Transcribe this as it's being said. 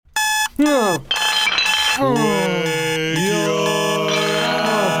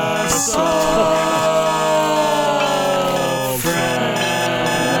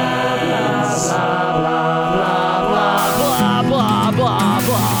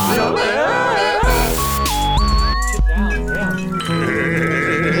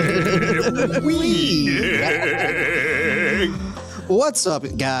What's up,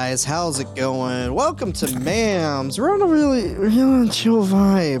 guys? How's it going? Welcome to Mams. We're on a really chill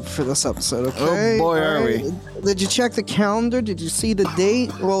vibe for this episode, okay? Oh boy, are we. Did you check the calendar? Did you see the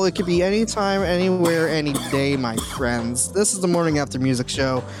date? Well, it could be anytime, anywhere, any day, my friends. This is the Morning After Music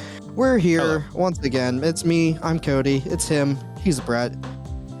Show. We're here once again. It's me, I'm Cody. It's him, he's Brett.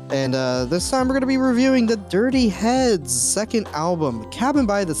 And this time we're going to be reviewing the Dirty Heads' second album, Cabin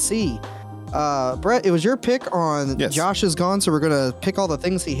by the Sea. Brett, it was your pick on Josh is Gone, so we're gonna pick all the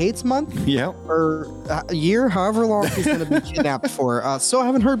things he hates month? Yeah. Or a year, however long he's gonna be kidnapped for. So I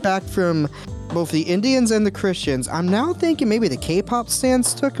haven't heard back from both the Indians and the Christians. I'm now thinking maybe the K-pop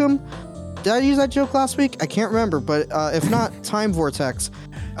stands took him. Did I use that joke last week? I can't remember, but if not, Time Vortex.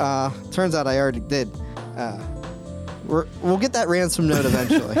 Turns out I already did. We'll get that ransom note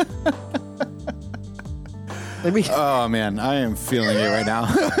eventually. Oh man, I am feeling it right now.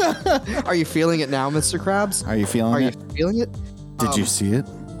 Are you feeling it now, Mr. Krabs? Are you feeling it? Are you feeling it? Did you see it?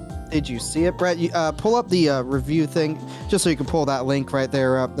 Did you see it, Brett? You, pull up the review thing just so you can pull that link right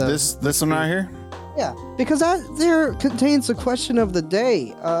there up. This one right here? Yeah, because that there contains the question of the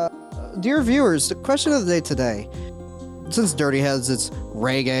day. Dear viewers, the question of the day today, since Dirty Heads, it's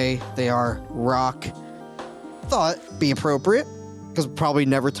reggae, they are rock, thought be appropriate, because we'll probably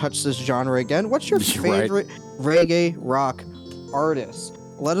never touch this genre again. What's your favorite reggae rock artist?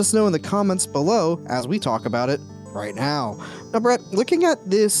 Let us know in the comments below as we talk about it right now. Now, Brett, looking at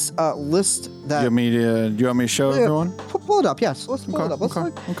this list that... Do you want me to show everyone? Pull it up, yes. Let's pull it up. Let's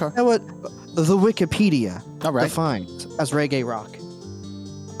look at what the Wikipedia defines as reggae rock.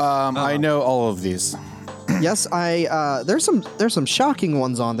 I know all of these. Yes, there's some shocking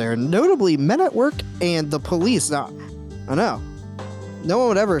ones on there, notably Men at Work and The Police. Now, I know. No one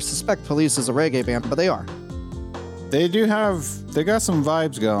would ever suspect Police is a reggae band, but they are. They got some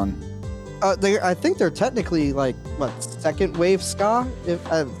vibes going. I think they're technically like, second wave ska?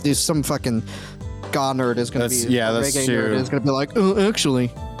 If some fucking ska nerd is going to be, that's reggae true. nerd is going to be like,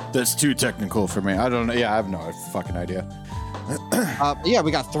 actually. That's too technical for me. I don't know. Yeah, I have no fucking idea.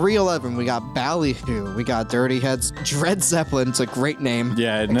 We got 311, we got Ballyhoo, we got Dirty Heads, Dread Zeppelin, it's a great name.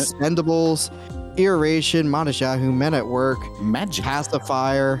 Yeah, isn't it? Expendables, Iteration, Monolith, Men at Work, Magic,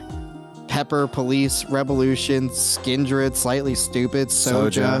 Pacifier, Pepper, Police, Revolution, Skindred, Slightly Stupid,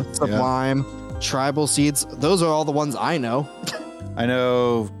 Soja, Sublime, Tribal Seeds. Those are all the ones I know. I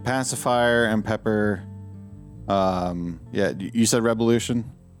know Pacifier and Pepper. You said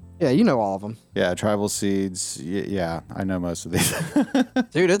Revolution? Yeah, you know all of them. Yeah, Tribal Seeds. Yeah, I know most of these.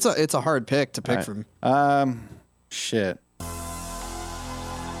 Dude, it's a hard pick to pick from. Shit.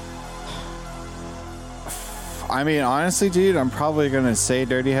 I mean, honestly, dude, I'm probably going to say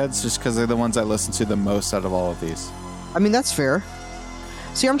Dirty Heads just because they're the ones I listen to the most out of all of these. I mean, that's fair.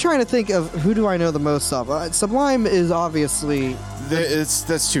 See, I'm trying to think of who do I know the most of. Sublime is obviously...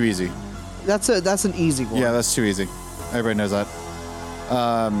 That's too easy. That's an easy one. Yeah, that's too easy. Everybody knows that.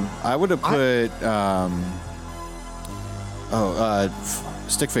 I would have put...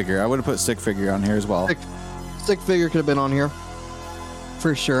 Stick Figure. I would have put Stick Figure on here as well. Stick Figure could have been on here.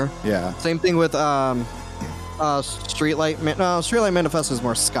 For sure. Yeah. Same thing with... Streetlight Manifesto is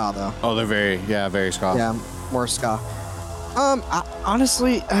more ska though. Oh, they're very ska. Yeah, more ska.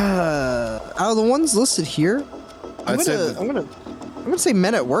 Honestly, out of the ones listed here, I'm gonna say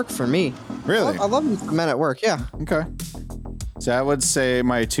Men at Work for me. Really? I love Men at Work. Yeah. Okay. So I would say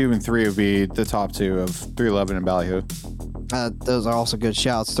my 2 and 3 would be the top 2 of 311 and Ballyhoo. Those are also good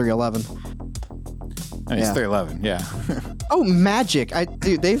shouts. 311. I mean, it's 311. Yeah. Oh, Magic.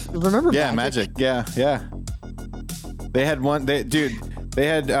 They've remember. Yeah, Magic. Yeah. They had one. They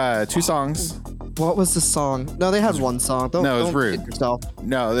had 2 songs. What was the song? No, they had one song. It was Rude. Yourself.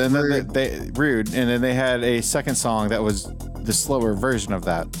 No, then Rude, and then they had a second song that was the slower version of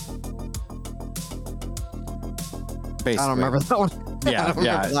that. Basically. I don't remember that one. Yeah, I don't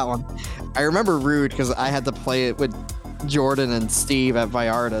remember that one. I remember Rude because I had to play it with Jordan and Steve at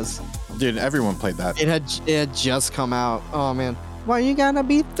Vallarta's. Dude, everyone played that. It had just come out. Oh man, why you gotta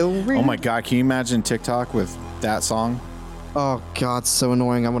be the real? Oh my god, can you imagine TikTok with that song? Oh god, so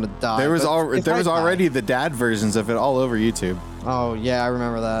annoying. I'm gonna die. There was already the dad versions of it all over YouTube. Oh yeah, I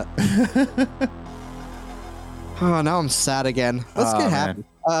remember that. Oh, now I'm sad again. Let's get happy.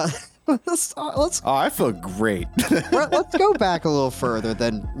 let's Oh, I feel great. let's go back a little further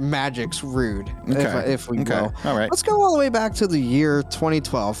than Magic's Rude, if we go. All right. Let's go all the way back to the year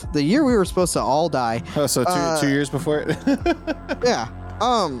 2012, the year we were supposed to all die. Oh, so 2 years before it? Yeah.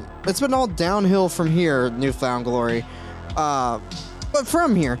 It's been all downhill from here, Newfound Glory. But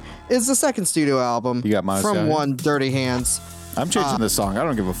from here is the second studio album You got Modest from Stallion? one, Dirty Hands. I'm changing this song. I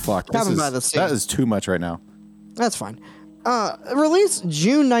don't give a fuck. Cabin by the Sea. That is too much right now. That's fine. Released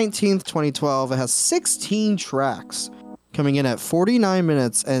June 19th, 2012. It has 16 tracks, coming in at 49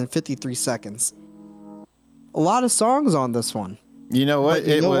 minutes and 53 seconds. A lot of songs on this one. You know what? But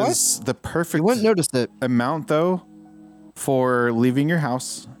you It know was the perfect You wouldn't notice it. amount, though, for leaving your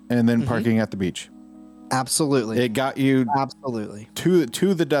house and then parking at the beach. Absolutely. It got you Absolutely. to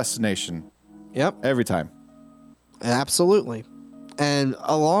the destination Yep. every time. Absolutely. And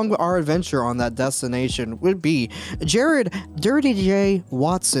along our adventure on that destination would be Jared Dirty J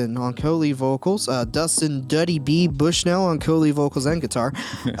Watson on co-lead vocals, Dustin Duddy B Bushnell on co-lead vocals and guitar,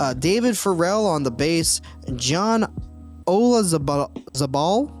 David Farrell on the bass, John Olazabal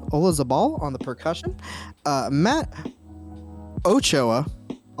on the percussion, Matt Ochoa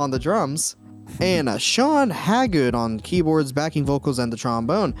on the drums, and Sean Hagood on keyboards, backing vocals, and the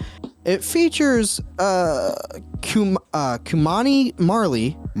trombone. It features Kumani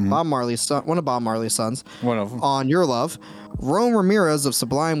Marley, Bob Marley's son, one of Bob Marley's sons, One of them. on Your Love, Rome Ramirez of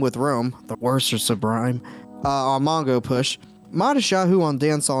Sublime with Rome, the worst of Sublime, on Mongo Push, Modest Yahoo on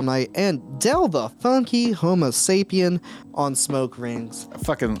Dance All Night, and Del the Funky Homo Sapien on Smoke Rings.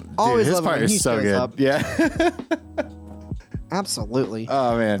 Fucking dude, Always his love it part when he is so shows good. up. Yeah. Absolutely.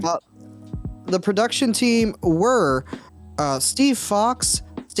 Oh man. The production team were Steve Fox,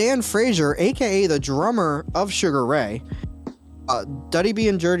 Stan Frazier, aka the drummer of Sugar Ray, Duddy B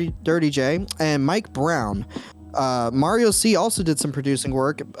and Dirty J, and Mike Brown. Mario C also did some producing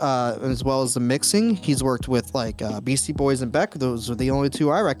work as well as the mixing. He's worked with like Beastie Boys and Beck. Those were the only two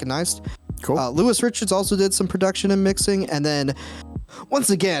I recognized. Cool. Lewis Richards also did some production and mixing. And then once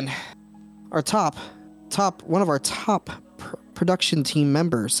again, our one of our top production team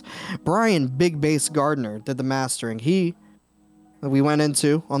members, Brian Big Bass Gardner, did the mastering. We went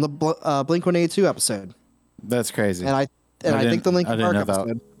into on the Blink-182 episode. That's crazy. And I think the Linkin Park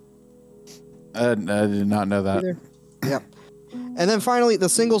episode. I did not know that. Yep. And then finally, the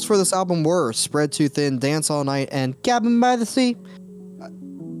singles for this album were Spread Too Thin, Dance All Night, and Cabin by the Sea.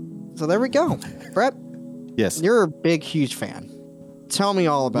 So there we go. Brett, Yes. you're a big, huge fan. Tell me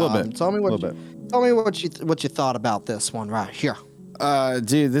all about it. Tell me what you thought about this one right here.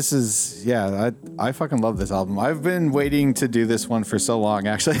 Dude, this is I fucking love this album. I've been waiting to do this one for so long,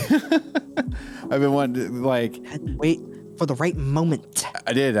 actually. I've been wanting to, I had to wait for the right moment.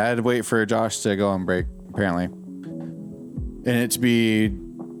 I had to wait for Josh to go on break, apparently. And it to be,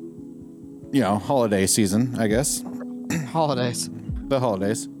 holiday season, I guess. Holidays. The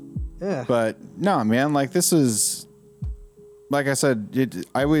holidays. Yeah. But no, man, this is, like I said,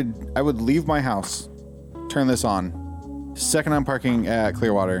 I would leave my house, turn this on. Second I'm parking at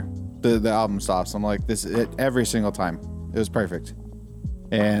Clearwater, the album stops. I'm like, every single time. It was perfect.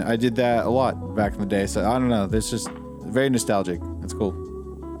 And I did that a lot back in the day. So I don't know. It's just very nostalgic. It's cool.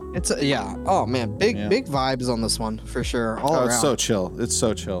 Oh man, big vibes on this one for sure. All around. It's so chill. It's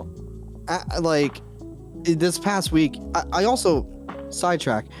so chill. This past week, I also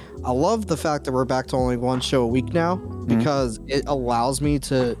sidetrack. I love the fact that we're back to only one show a week now because it allows me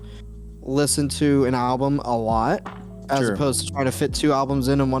to listen to an album a lot as opposed to trying to fit 2 albums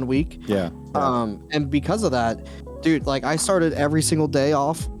in 1 week. Yeah. And because of that, dude, I started every single day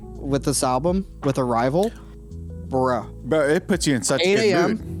off with this album with Arrival, bruh. But it puts you in such a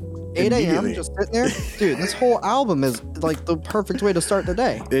good mood. 8 a.m. just sitting there, dude. This whole album is the perfect way to start the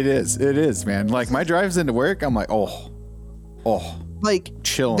day. It is, man. My drives into work, I'm like, oh,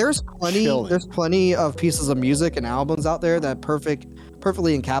 chill. There's plenty of pieces of music and albums out there that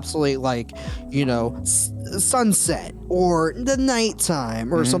perfectly encapsulate sunset or the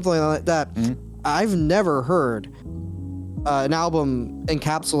nighttime or something like that. I've never heard an album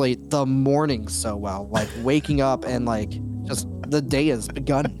encapsulate the morning so well, waking up and just the day has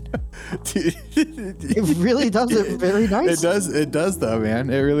begun. It really does it very nice. It does though, man.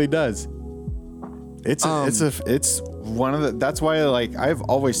 It really does. It's one of the, that's why I've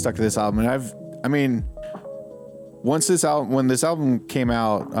always stuck to this album. And when this album came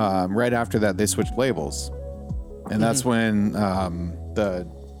out, right after that they switched labels. And that's when the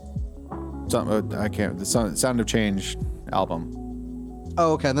Sound of Change album.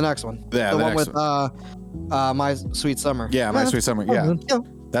 Oh, okay, the next one. Yeah, the one with My Sweet Summer. Yeah, My Sweet Summer. Yeah.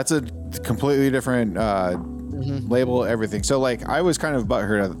 That's a completely different label, everything. So like I was kind of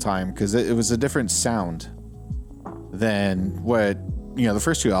butthurt at the time because it was a different sound than what the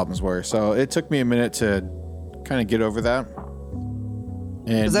first two albums were. So it took me a minute to kind of get over that.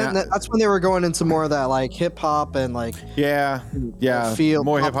 And that's when they were going into more of that like hip hop and like feel,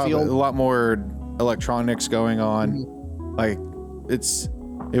 more hip hop, a lot more electronics going on. Like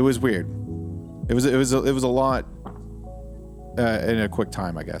it was weird. It was a lot in a quick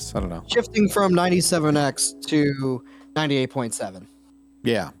time, I guess. I don't know. Shifting from 97X to 98.7.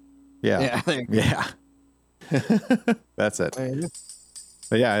 Yeah. That's it.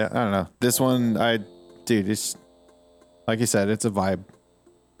 But yeah, I don't know. This one, it's like you said, it's a vibe.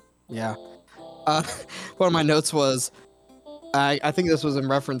 Yeah. One of my notes was, I think this was in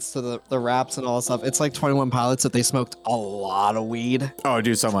reference to the raps and all that stuff. It's like 21 Pilots that they smoked a lot of weed. Oh,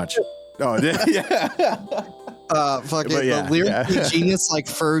 dude, so much. Oh, yeah. The lyrical genius like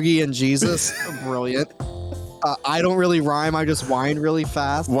Fergie and Jesus, brilliant. I don't really rhyme. I just whine really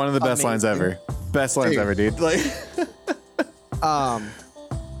fast. One of the best lines ever. Best lines ever, dude. Like,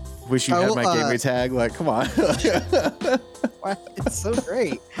 wish you had my gamer tag. Like, come on. It's so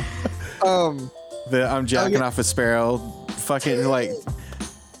great. I'm jacking off a sparrow. Fucking like,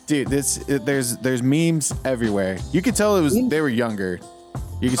 dude. There's memes everywhere. You could tell they were younger.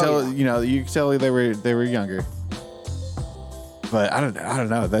 You could tell, you could tell they were younger. But I don't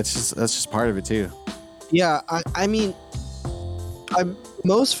know. That's just part of it too. Yeah, I mean, I'm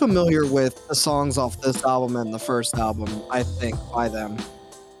most familiar with the songs off this album and the first album, I think, by them.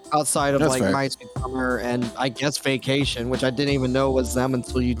 Outside of That's like fair. My Sweet Summer and I guess Vacation, which I didn't even know was them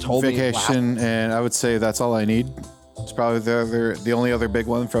until you told me. Vacation, and I would say That's All I Need. It's probably the only other big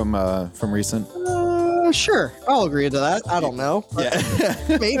one from recent. Sure, I'll agree to that. I don't know.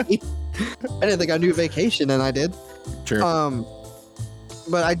 Yeah, maybe. I didn't think I knew Vacation, and I did. True.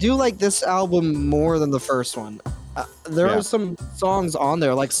 But I do like this album more than the first one. There are some songs on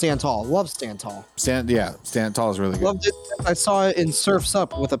there like Stand Tall. Love Stand Tall. Stand Tall is really good. Loved it. I saw it in Surf's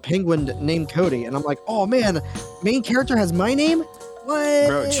Up with a penguin named Cody, and I'm like, oh man, main character has my name? What?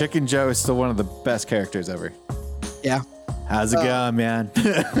 Bro, Chicken Joe is still one of the best characters ever. Yeah. How's it going, man?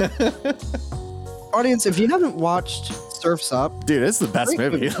 Audience, if you haven't watched Surf's Up, dude, it's the best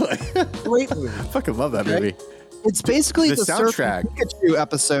movie. Great movie. I fucking love that movie. It's basically the soundtrack. Surfing Pikachu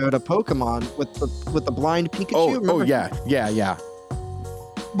episode of Pokemon with the blind Pikachu. Oh yeah.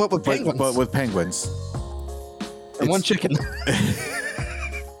 But with penguins. But with penguins. And one chicken.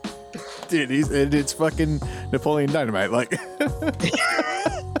 Dude, it's fucking Napoleon Dynamite. Like,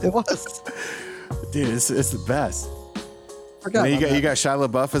 it was. Dude, it's the best. Forgot you got Shia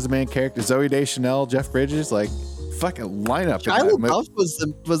LaBeouf as the main character, Zooey Deschanel, Jeff Bridges, like fucking lineup. Shia LaBeouf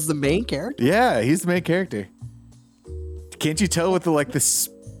was the main character. Yeah, he's the main character. Can't you tell with the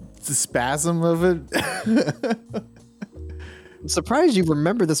spasm of it? I'm surprised you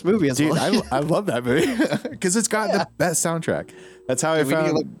remember this movie as Dude, well. I love that movie because it's got the best soundtrack. That's how I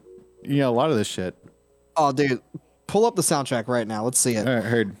found a lot of this shit. Oh, dude, pull up the soundtrack right now. Let's see it. All right,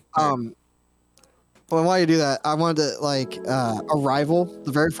 heard. Well, while you do that, I wanted to Arrival,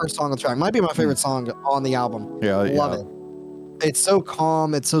 the very first song on the track, might be my favorite song on the album. Yeah, love it. It's so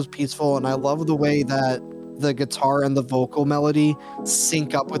calm, it's so peaceful, and I love the way that the guitar and the vocal melody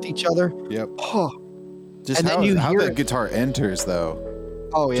sync up with each other. Yep. Oh. Just how the guitar enters though.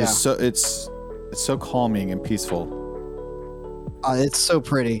 Oh yeah. Just so it's so calming and peaceful. It's so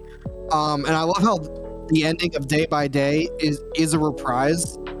pretty. And I love how the ending of Day by Day is a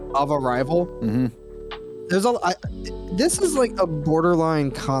reprise of Arrival. Mm-hmm. This is like a borderline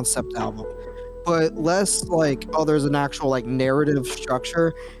concept album, but less like, oh, there's an actual like narrative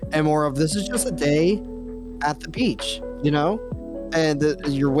structure, and more of this is just a day at the beach, and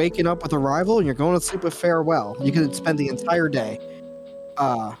you're waking up with Arrival and you're going to sleep with Farewell. You can spend the entire day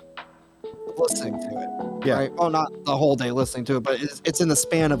listening to it. Yeah. Right? Well, not the whole day listening to it, but it's in the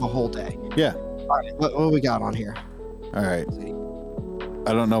span of a whole day. Yeah. All right, what we got on here? All right.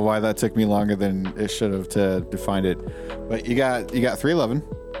 I don't know why that took me longer than it should have to find it, but you got 311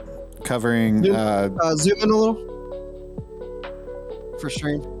 covering. Zoom in a little for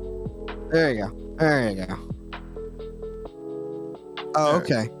stream. There you go. Oh,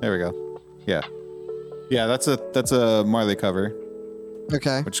 okay. There we go. Yeah. That's a Marley cover.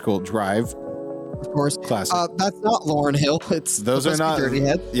 Okay. Which is called Drive. Of course. Classic. That's not Lauryn Hill. Those are not Dirty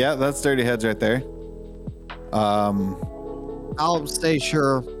Heads. Yeah, that's Dirty Heads right there. I'll stay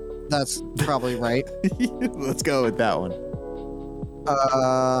sure that's probably right. Let's go with that one.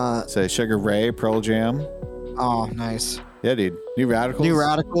 Say Sugar Ray, Pearl Jam. Oh, nice. Yeah, dude. New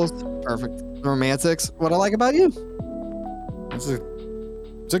Radicals. Perfect. Romantics. What I like about you. It's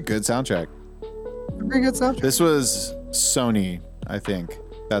a good soundtrack. Pretty good soundtrack. This was Sony, I think.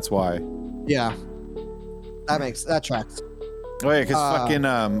 That's why. Yeah. That tracks. Oh yeah, because fucking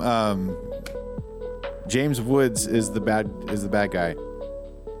James Woods is the bad guy.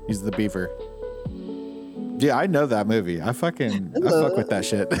 He's the beaver. Yeah, I know that movie. I fuck with that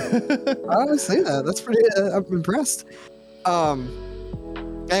shit. I don't see that. That's pretty. I'm impressed.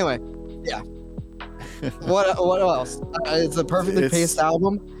 Anyway, yeah. What else? It's a perfectly paced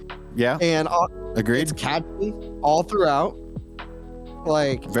album. Yeah. And agreed. It's catchy all throughout.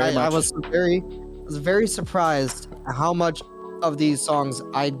 Like I was very surprised how much of these songs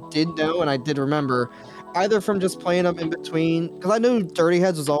I did know and I did remember, either from just playing them in between, because I knew Dirty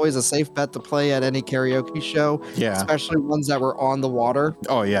Heads was always a safe bet to play at any karaoke show, especially ones that were on the water.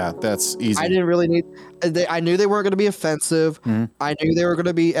 Oh yeah, that's easy. I didn't really need. I knew they weren't going to be offensive. Mm-hmm. I knew they were going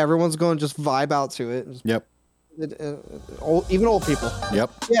to be. Everyone's going to just vibe out to it. Yep. Even old people. Yep.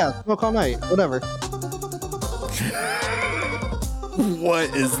 Yeah, smoke all night. Whatever.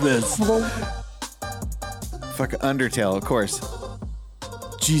 What is this? Fuck Undertale, of course.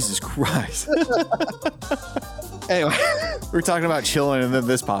 Jesus Christ. Anyway, we're talking about chilling, and then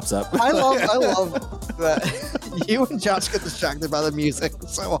this pops up. I love that you and Josh get distracted by the music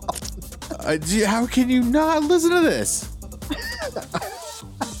so often. How can you not listen to this?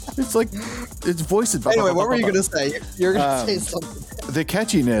 It's like it's voiced. Anyway, what were you gonna say? You're gonna say something. The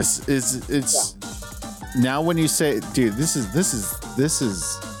catchiness is now when you say, dude, this is.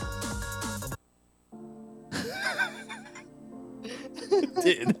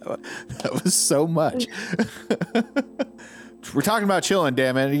 Dude, that was so much. We're talking about chilling,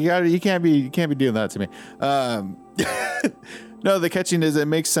 damn it! You can't be doing that to me. No, the catchiness, it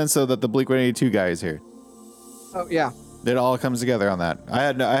makes sense though that the Blink-182 guy is here. Oh yeah, it all comes together on that. I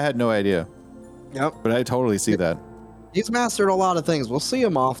had no idea. Yep, but I totally see that. He's mastered a lot of things. We'll see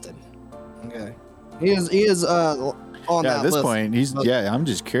him often. Okay, he is on that at this list. point, he's I'm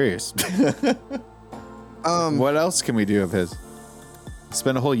just curious. What else can we do of his?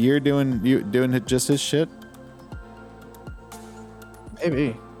 Spend a whole year doing just his shit?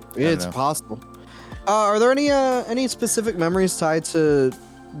 Maybe. It's possible. Are there any specific memories tied to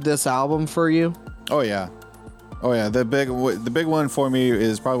this album for you? Oh yeah. The big one for me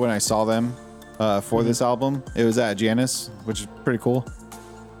is probably when I saw them for this album. It was at Janus, which is pretty cool.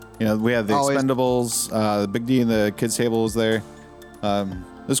 You know, we had the Expendables, the Big D and the kids table was there. It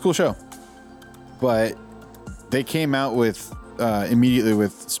was a cool show. But they came out with immediately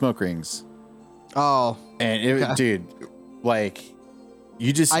with smoke rings. Oh, and it, dude, like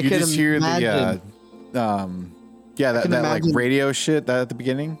you just hear the that like radio shit that at the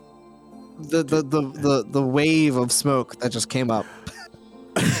beginning. The wave of smoke that just came up.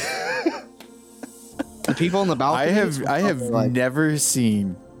 The people in the balcony. I have never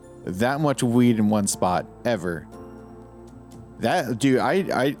seen that much weed in one spot ever. That dude,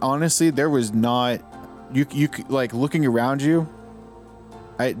 I honestly, there was not. You like looking around you.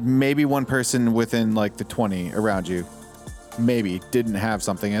 Maybe one person within like the 20 around you, maybe didn't have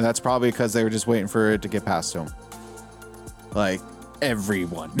something, and that's probably because they were just waiting for it to get past them. Like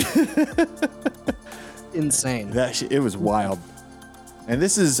everyone. Insane. That shit, it was wild. And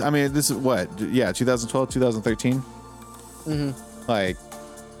this is what? Yeah, 2012, 2013. Mm-hmm. Like,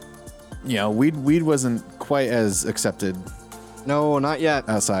 you know, weed wasn't quite as accepted. No, not yet.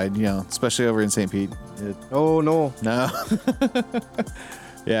 Outside, you know, especially over in St. Pete. No.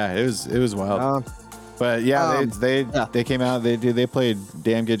 Yeah, it was wild. But yeah, they came out. They played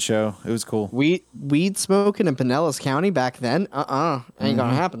damn good show. It was cool. Weed smoking in Pinellas County back then. Ain't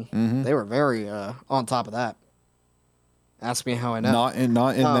gonna happen. Mm-hmm. They were very on top of that. Ask me how I know. Not in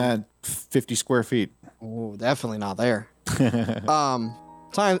that 50 square feet. Oh, definitely not there. Time.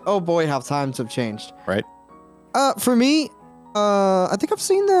 Oh boy, how times have changed. Right. For me, I think I've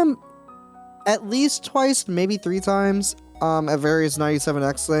seen them at least twice, maybe 3 times. At various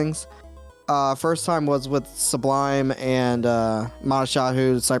 97X things. First time was with Sublime and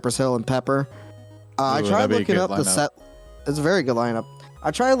Madashahu, Cypress Hill, and Pepper. I tried looking up the set. It's a very good lineup. I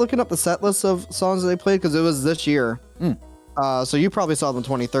tried looking up the set list of songs that they played because it was this year. So you probably saw them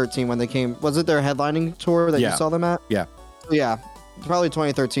 2013 when they came. Was it their headlining tour that you saw them at? Yeah. Yeah. Probably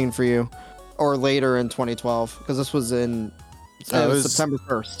 2013 for you, or later in 2012 because this was in it was September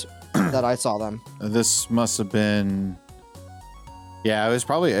 1st that I saw them. This must have been. Yeah, it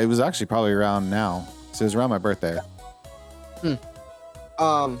was actually probably around now. So it was around my birthday. Yeah.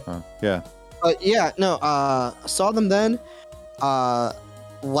 But yeah, no, saw them then.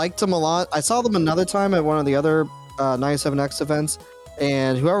 Liked them a lot. I saw them another time at one of the other 97X events,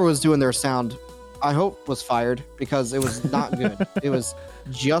 and whoever was doing their sound, I hope was fired because it was not good. It was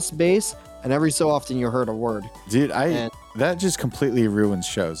just bass, and every so often you heard a word. Dude, that just completely ruins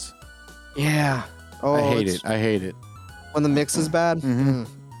shows. Yeah. Oh, I hate it. When the mix is bad. Mm-hmm.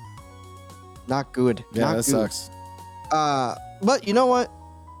 Not good. Yeah, Not that good. sucks. But you know what?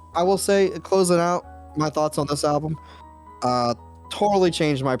 I will say, closing out my thoughts on this album, totally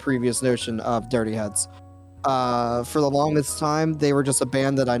changed my previous notion of Dirty Heads. For the longest time, they were just a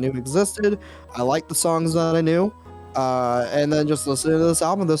band that I knew existed. I liked the songs that I knew. And then just listening to this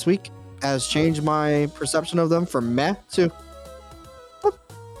album this week has changed my perception of them from meh to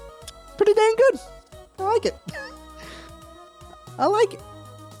pretty dang good. I like it. I like it.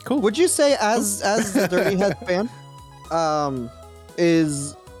 Cool. Would you say, as the Dirty Heads fan,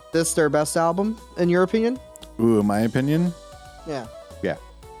 is this their best album in your opinion? Ooh, in my opinion? Yeah. Yeah.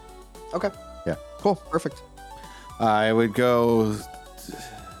 Okay. Yeah. Cool. Perfect. I would go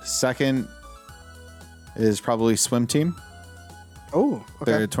second is probably Swim Team. Oh,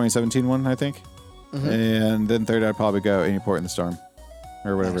 okay. Their 2017 one, I think. Mhm. And then third, I'd probably go Any Port in the Storm.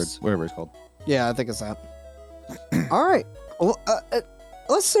 Or whatever, Nice. whatever it's called. Yeah, I think it's that. All right. Well,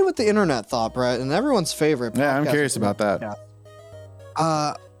 let's see what the internet thought, Brett, and everyone's favorite. Yeah, I'm podcast curious about that.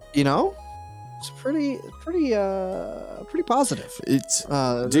 Yeah. You know, it's pretty positive. It's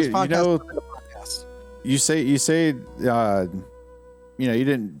This dude, you podcast know, is a podcast. you say you know, you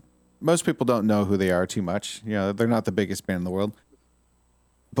didn't, most people don't know who they are too much. You know, they're not the biggest band in the world.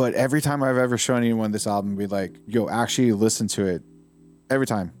 But every time I've ever shown anyone this album, be like, yo, actually listen to it. Every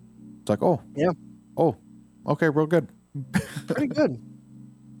time. It's like, oh. Yeah. Oh, okay, real good. Pretty good.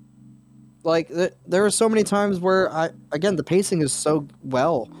 Like, there are so many times where the pacing is so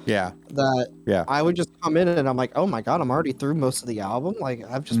well Yeah. that I would just come in and I'm like, oh my God, I'm already through most of the album. Like,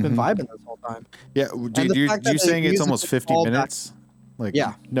 I've just been vibing this whole time. Yeah, dude, the fact that you the saying it's music almost is 50 all back- minutes? Like,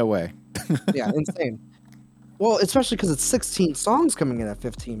 Yeah. no way. Yeah, insane. Well, especially because it's 16 songs coming in at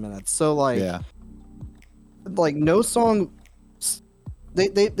 15 minutes. So, like, Yeah. like no song,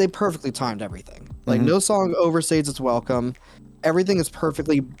 they perfectly timed everything. Like, Mhm. no song overstays its welcome. Everything is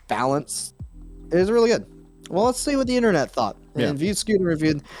perfectly balanced. It is really good. Well, let's see what the internet thought. Yeah. And View Scooter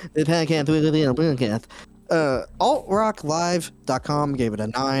reviewed the podcast. AltRockLive.com gave it a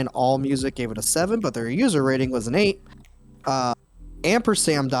 9. AllMusic gave it a 7, but their user rating was an 8.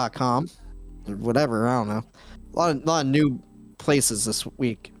 Ampersand.com, whatever, I don't know. A lot of new places this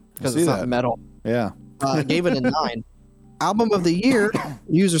week because see it's not that. metal. Yeah. Gave it a 9. Album of the year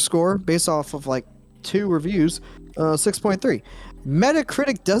user score based off of like 2 reviews, 6.3.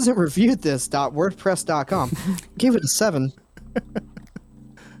 Metacritic doesn't review this.wordpress.com gave it a 7.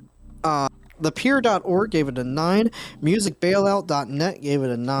 ThePeer.org gave it a 9. MusicBailout.net gave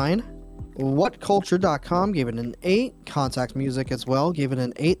it a 9. WhatCulture.com gave it an 8. Contact Music as well gave it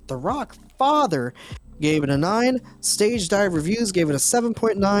an 8. The Rock Father gave it a 9. Stage Dive Reviews gave it a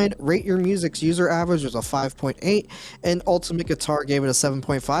 7.9. Rate Your Music's user average was a 5.8. And Ultimate Guitar gave it a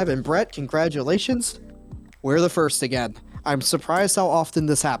 7.5. And Brett, congratulations. We're the first again. I'm surprised how often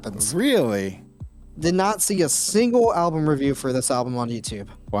this happens. Really? Did not see a single album review for this album on YouTube.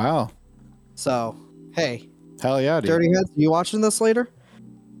 Wow. So, hey. Hell yeah, dude. Dirty Heads, you watching this later?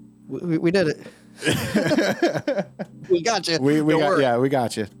 We did it. We got you. We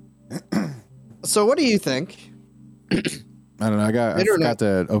got you. So what do you think? I don't know. I forgot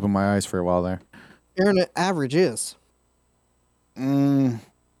to open my eyes for a while there. Internet average is 8.1.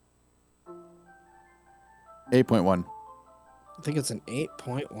 I think it's an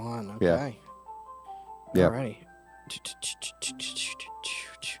 8.1. Okay. Yeah. Yeah. Alrighty.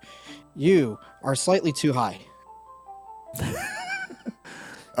 You are slightly too high.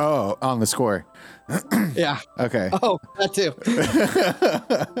 Oh, on the score. Yeah. Okay. Oh, that too.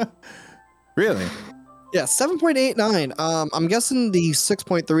 Really? Yeah, 7.89. I'm guessing the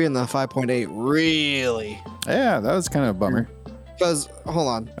 6.3 and the 5.8 really. Yeah, that was kind of a bummer. Because hold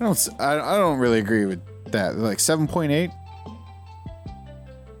on. I don't really agree with that. Like 7.8.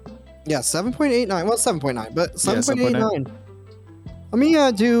 Yeah, 7.89. Well, 7.9, but 7.89. 7.9. Let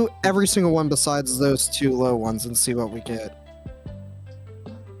me do every single one besides those 2 low ones and see what we get.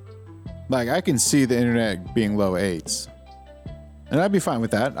 Like, I can see the internet being low 8s. And I'd be fine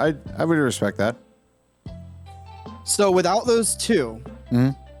with that. I would respect that. So without those 2,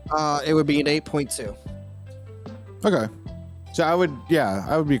 it would be an 8.2. Okay. So I would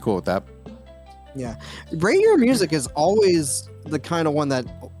be cool with that. Yeah. Rate Your Music is always the kind of one that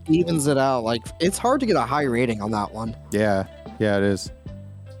evens it out. Like, it's hard to get a high rating on that one. Yeah. Yeah, it is.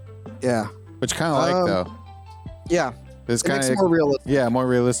 Yeah. Which kind of like, though. Yeah. It's It kind makes of it more realistic. Yeah, more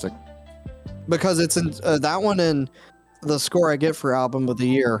realistic. Because it's in that one and the score I get for album of the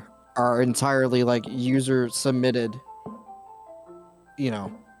year are entirely like user submitted Yeah.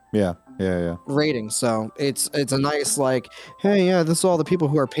 rating. So it's a nice like, hey, yeah, this is all the people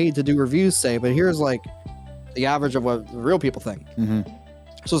who are paid to do reviews say, but here's like the average of what real people think. Mm-hmm.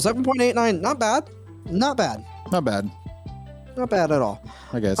 So 7.89, not bad, not bad at all.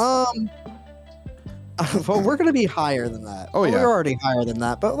 I guess. Well, we're gonna be higher than that. Oh, yeah. We're already higher than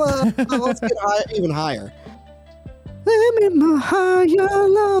that, but let's get even higher. Let me my higher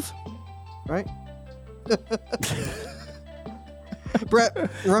love. Right? Brett,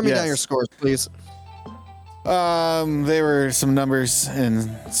 run me down your scores, please. They were some numbers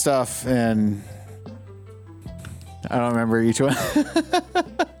and stuff, and I don't remember each one.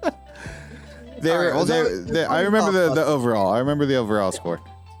 I remember the overall. I remember the overall score.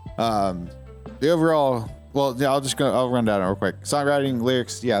 The overall. Well, yeah, I'll run down it real quick. Songwriting,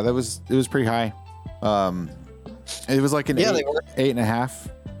 lyrics, yeah, it was pretty high. It was like an 8.5.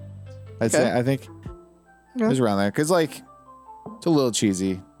 I'd say. I think it was around there because like it's a little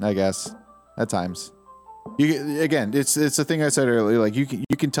cheesy, I guess, at times. It's the thing I said earlier. Like you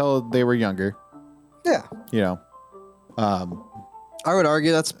can tell they were younger. Yeah. I would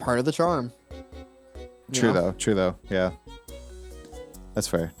argue that's part of the charm. True though. Yeah. That's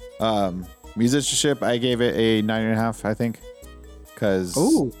fair. Musicianship, I gave it a 9.5, I think. Cause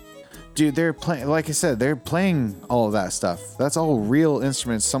dude, they're playing, like I said, they're playing all of that stuff. That's all real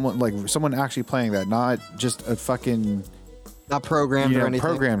instruments. Someone actually playing that, not just a fucking not programmed or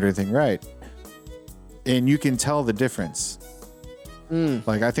anything. Right. And you can tell the difference.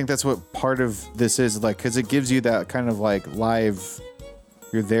 Like, I think that's what part of this is, like, because it gives you that kind of like live,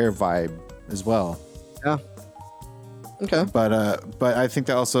 you're there vibe as well. Yeah. Okay. But I think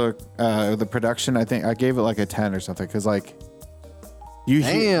that also the production, I think I gave it like a 10 or something, because like you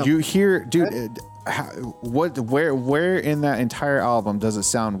hear, dude, where in that entire album does it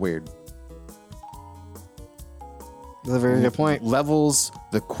sound weird? That's a very good point. Levels,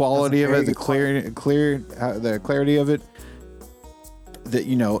 the quality of it, the clarity of it.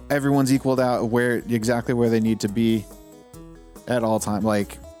 That everyone's equaled out exactly where they need to be at all time.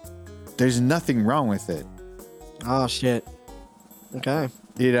 Like, there's nothing wrong with it. Oh shit. Okay.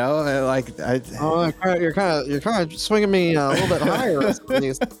 Like you're kind of swinging me a little bit higher. When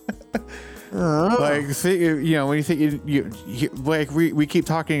you think you like we keep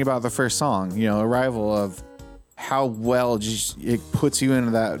talking about the first song, Arrival, of how well just it puts you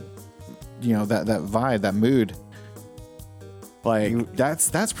into that, that vibe, that mood. Like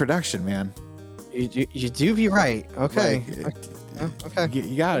that's production, man. You do be right. Okay. Okay.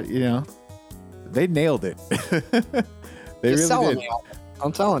 You got it. They nailed it. They really did.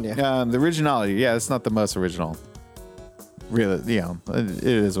 I'm telling you. The originality, yeah, it's not the most original. Really, it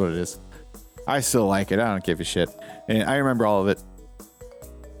is what it is. I still like it. I don't give a shit, and I remember all of it.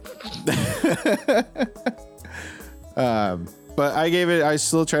 But I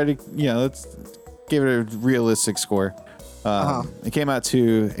still try to, let's give it a realistic score. It came out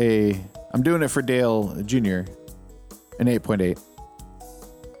to I'm doing it for Dale Jr., an 8.8.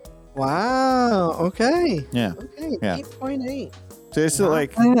 Wow. Okay. Yeah. Okay. Yeah. 8.8. So it's still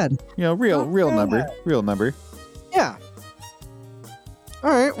like bad. Real number. Yeah.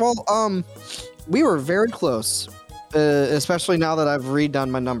 All right. Well, we were very close, especially now that I've redone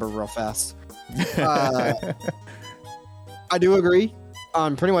my number real fast. I do agree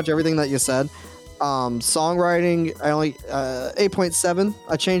on pretty much everything that you said. Songwriting, I only 8.7.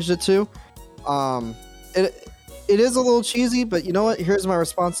 I changed it to. It is a little cheesy, but you know what? Here's my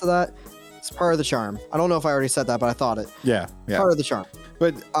response to that. It's part of the charm. I don't know if I already said that, but I thought it. Yeah. Part of the charm.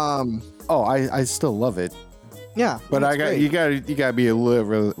 But I still love it. Yeah. But you gotta be a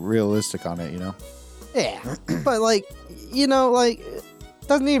little realistic on it, Yeah. But like it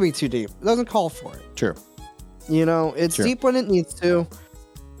doesn't need to be too deep. It doesn't call for it. True. It's deep when it needs to.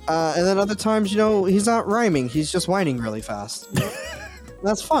 And then other times, he's not rhyming. He's just whining really fast.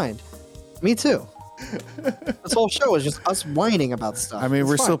 That's fine. Me too. This whole show is just us whining about stuff. I mean,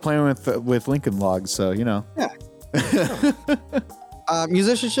 we're still playing with Lincoln Logs, so Yeah.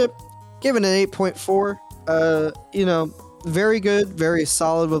 Musicianship, given an 8.4. Very good, very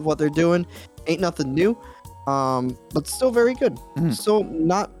solid with what they're doing. Ain't nothing new, but still very good. Mm-hmm. Still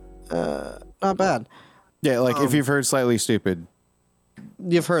not bad. Yeah, like if you've heard Slightly Stupid,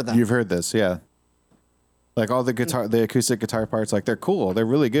 you've heard that. You've heard this, yeah. Like all the acoustic guitar parts, like they're cool, they're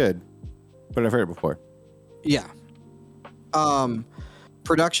really good. But I've heard it before. Yeah.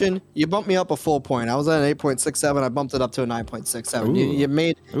 Production, you bumped me up a full point. I was at an 8.67. I bumped it up to a 9.67. You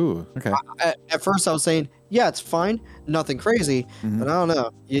made. Ooh, okay. At first, I was saying, yeah, it's fine, nothing crazy, but I don't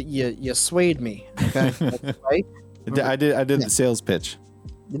know. You swayed me. Okay, right? I did the sales pitch.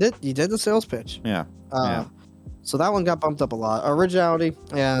 You did the sales pitch. Yeah. So that one got bumped up a lot. Originality,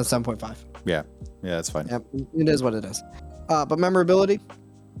 yeah, 7.5. Yeah, that's fine. Yep, it is what it is. But memorability,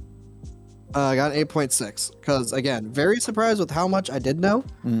 I got an 8.6 because again, very surprised with how much I did know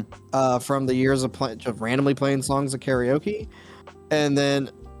from the years of randomly playing songs at karaoke, and then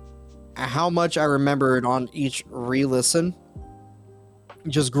how much I remembered on each re-listen.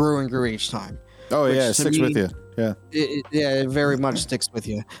 Just grew and grew each time. Oh yeah, it sticks with you. Yeah. It very much sticks with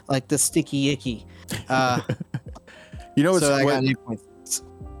you, like the sticky icky. You know, so I got an 8.6.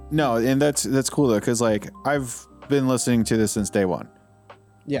 No, and that's cool though, because like I've been listening to this since day one.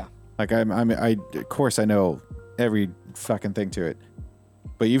 Yeah. Like I of course I know every fucking thing to it,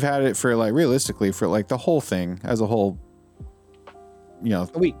 but you've had it for like realistically for like the whole thing as a whole, a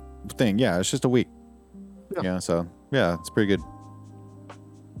week thing. Yeah, it's just a week. Yeah. So yeah, it's pretty good.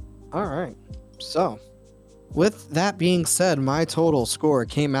 All right. So, with that being said, my total score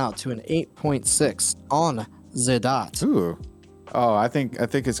came out to an 8.6 on the dot. Ooh. Oh, I think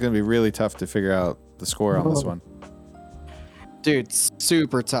it's gonna be really tough to figure out the score on this one. Dude,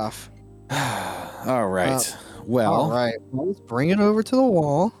 super tough. All right. All right. Well, let's bring it over to the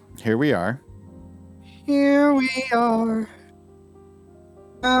wall. Here we are. Here we are.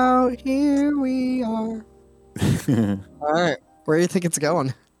 Out here we are. All right. Where do you think it's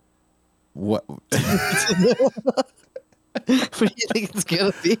going? What? What do you think it's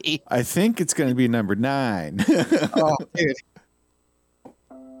gonna be? I think it's gonna be number 9. Oh, dude.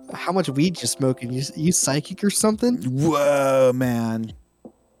 How much weed you smoking? You psychic or something? Whoa, man.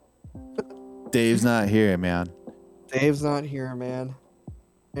 Dave's not here, man. Dave's not here, man.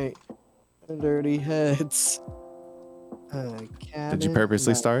 Hey, dirty heads. Did you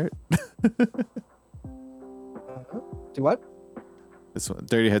purposely start? Do what? This one,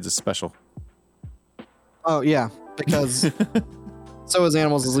 Dirty Heads is special. Oh yeah, because so is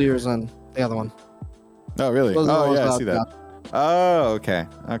Animals as Leaders on the other one. Oh really? Those are Oh yeah, I about see that. that. Oh okay.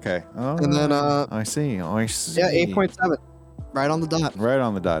 Oh, And then I see. yeah, 8.7, right on the dot. Right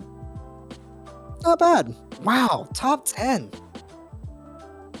on the dot. Not bad. Wow, top 10.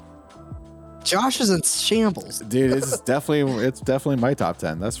 Josh is in shambles. Dude, it's definitely my top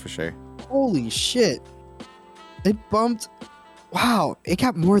 10. That's for sure. Holy shit! It bumped. Wow, it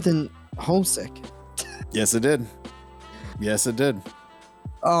got more than Homesick. Yes, it did. Yes, it did.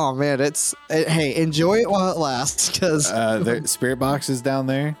 Oh man, hey, enjoy it while it lasts, because the Spirit Box is down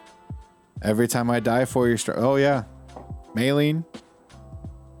there. Every time I die for your oh yeah, Maylene.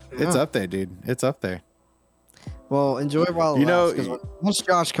 It's up there, dude. It's up there. Well, enjoy it while it lasts. Once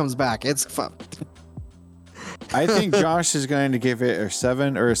Josh comes back, it's fun. I think Josh is going to give it a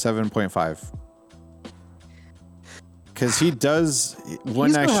 7 or a 7.5. Because he does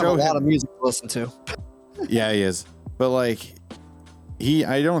when I show him a lot of music to listen to. Yeah, he is. But like,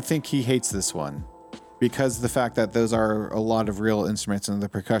 I don't think he hates this one because of the fact that those are a lot of real instruments and the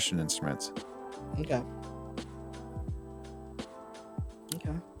percussion instruments. Okay.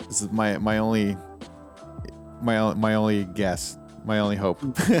 This is my only guess, my only hope.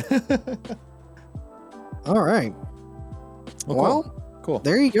 All right. Well, cool.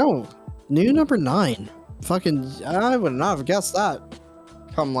 There you go. New number 9. Fucking, I would not have guessed that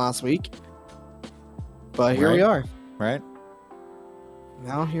come last week. But here we are. Right.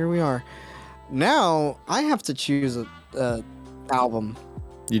 Now here we are. Now I have to choose a album.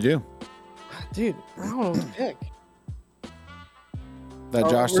 You do. Dude, I don't know what to pick. That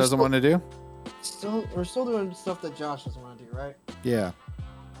Josh doesn't want to do? We're still doing stuff that Josh doesn't want to do, right? Yeah.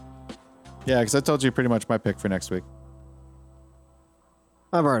 Yeah, because I told you pretty much my pick for next week.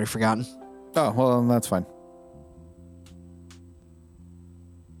 I've already forgotten. Oh, well, then that's fine.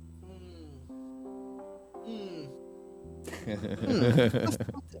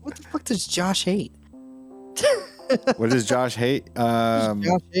 What the fuck does Josh hate? What does Josh hate?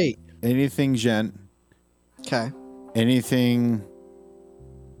 Josh hate? Anything gent. Okay. Anything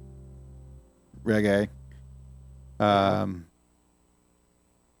reggae.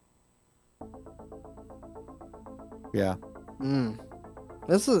 Yeah.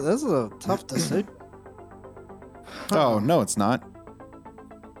 This is a tough decision. Oh, no, it's not.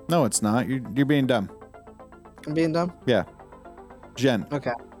 No, it's not. You're being dumb. I'm being dumb? Yeah. Jen.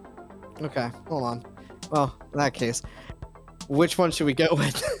 Okay. Hold on. Well, in that case, which one should we go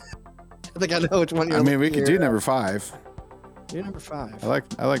with? I think I know which one you're I mean, we could do number 5. Do number 5.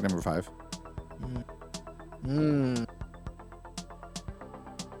 I like number 5.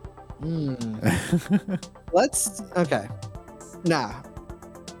 Let's Nah.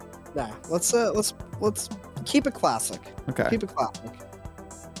 Let's keep it classic. Okay. Keep it classic.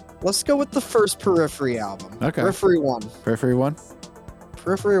 Let's go with the first Periphery album. Okay. Periphery 1. Periphery 1?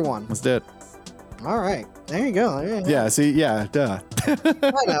 Periphery 1. Let's do it. All right, there you go. Yeah. See. Yeah. Duh.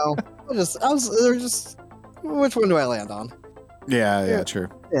 I know. They're just. Which one do I land on? Yeah. Yeah. True.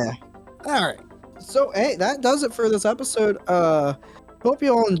 Yeah. All right. So hey, that does it for this episode. Hope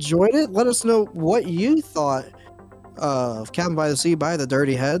you all enjoyed it. Let us know what you thought of Cabin by the Sea by the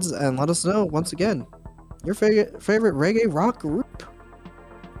Dirty Heads, and let us know once again your favorite reggae rock group.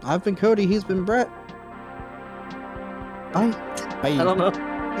 I've been Cody. He's been Brett. Bye. Bye. I don't know.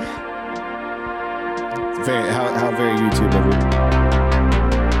 How very YouTube of you.